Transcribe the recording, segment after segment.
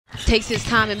takes his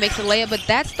time and makes a layup, but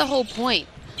that's the whole point.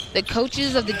 The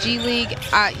coaches of the G League,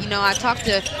 I talked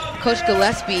to Coach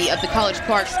Gillespie of the College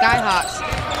Park Skyhawks.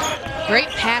 Great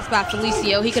pass by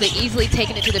Felicio. He could have easily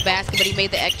taken it to the basket, but he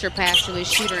made the extra pass to his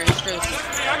shooter and Strauss.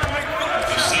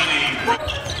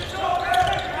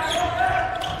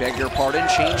 Beg your pardon,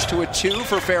 change to a 2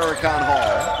 for Farrakhan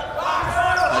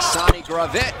Hall. Hassani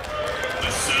Gravett.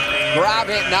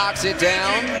 Gravett knocks it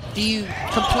down. Do you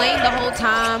complain the whole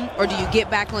time, or do you get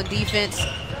back on defense?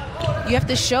 You have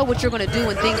to show what you're going to do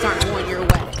when things aren't going your way.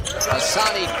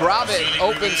 Hassani Gravett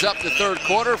opens up the third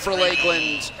quarter for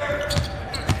Lakeland.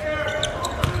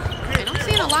 And I'm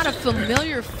seeing a lot of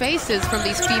familiar faces from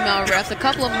these female refs. A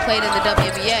couple of them played in the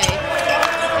WNBA.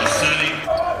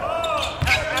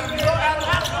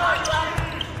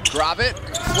 Gravett,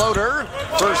 floater,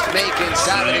 first make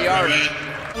inside of the arc.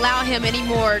 Allow him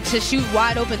anymore to shoot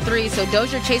wide open threes, so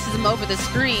Dozier chases him over the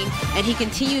screen, and he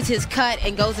continues his cut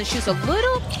and goes and shoots a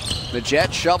little. The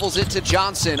Jet shovels it to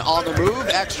Johnson on the move,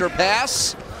 extra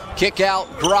pass, kick out,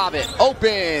 Gravett,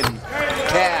 open,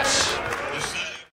 Cash.